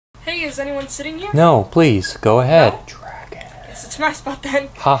Hey, is anyone sitting here? No, please, go ahead. No? Guess it's my spot then.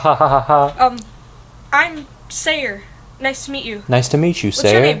 Ha ha ha ha ha. I'm Sayer. Nice to meet you. Nice to meet you, What's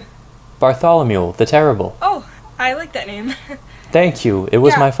Sayer. your name? Bartholomew, the Terrible. Oh, I like that name. Thank you, it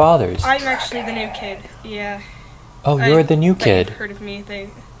was Yeah, my father's. I'm actually the new kid. Yeah. Oh, you're the new bet kid. You've heard of me. A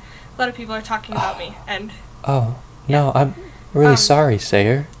lot of people are talking about me, and Oh, no, I'm really sorry,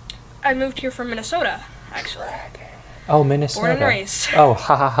 Sayer. I moved here from Minnesota, actually. Oh, Minnesota. Born and raised. Oh,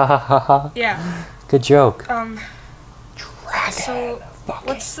 ha ha ha ha ha ha. Yeah. Good joke. So,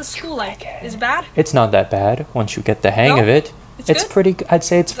 what's the school like? Is it bad? It's not that bad once you get the hang No? of it. It's good? pretty. I'd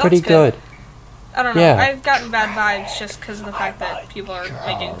say it's That's pretty good. good. I don't know. Yeah. I've gotten bad vibes just because of the fact that people are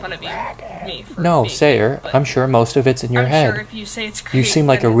making fun of me for No, being Sayer, gay, but I'm sure most of it's in your I'm head. sure if you say it's great, You seem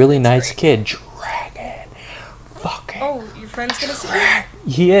like a then really it's nice great. kid. Dragon. Fucking. Oh, your friend's gonna sit here?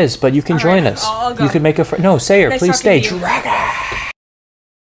 He is, but you can All join right, us. I'll go. You can make a friend. No, Sayer, Nice please stay. talking to you. Dragon.